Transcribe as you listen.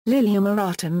Lilium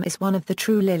auratum is one of the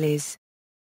true lilies.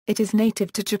 It is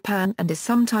native to Japan and is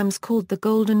sometimes called the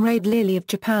golden rayed lily of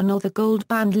Japan or the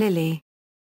goldband lily.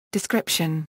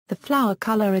 Description: the flower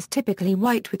color is typically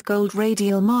white with gold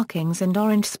radial markings and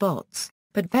orange spots,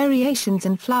 but variations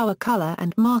in flower color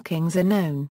and markings are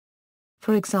known.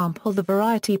 For example, the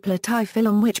variety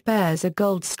platyphyllum, which bears a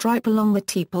gold stripe along the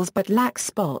tepals but lacks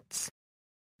spots.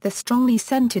 The strongly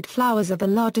scented flowers are the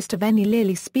largest of any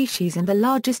lily species and the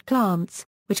largest plants,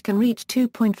 which can reach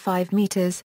 2.5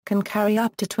 meters, can carry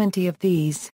up to 20 of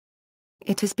these.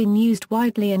 It has been used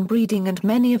widely in breeding, and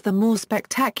many of the more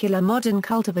spectacular modern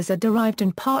cultivars are derived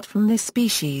in part from this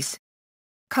species.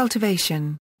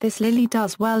 Cultivation: this lily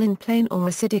does well in plain or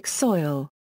acidic soil.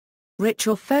 Rich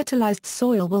or fertilized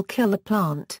soil will kill the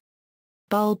plant.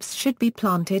 Bulbs should be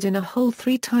planted in a hole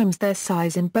 3 times their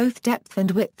size in both depth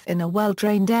and width in a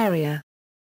well-drained area.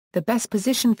 The best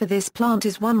position for this plant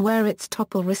is one where its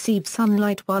top will receive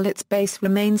sunlight while its base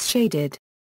remains shaded.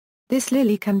 This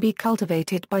lily can be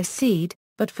cultivated by seed,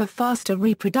 but for faster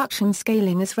reproduction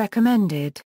scaling is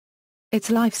recommended. Its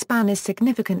lifespan is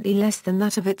significantly less than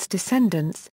that of its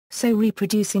descendants, so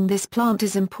reproducing this plant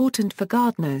is important for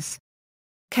gardeners.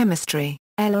 Chemistry: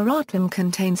 L-auratum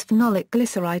contains phenolic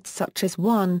glycerides such as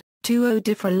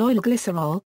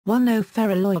 1,2-O-differalloylglycerol,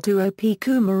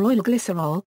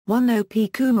 1,0-ferralloyl-2-O-p-coumaroylglycerol,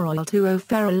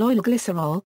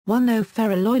 1,0-p-coumaroyl-2-O-ferralloylglycerol,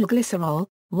 1,0-ferralloylglycerol,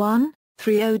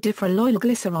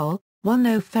 1,3-O-differalloylglycerol,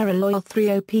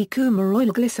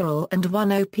 1,0-ferralloyl-3-O-p-coumaroylglycerol and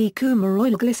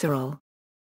 1,0-p-coumaroylglycerol.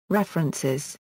 References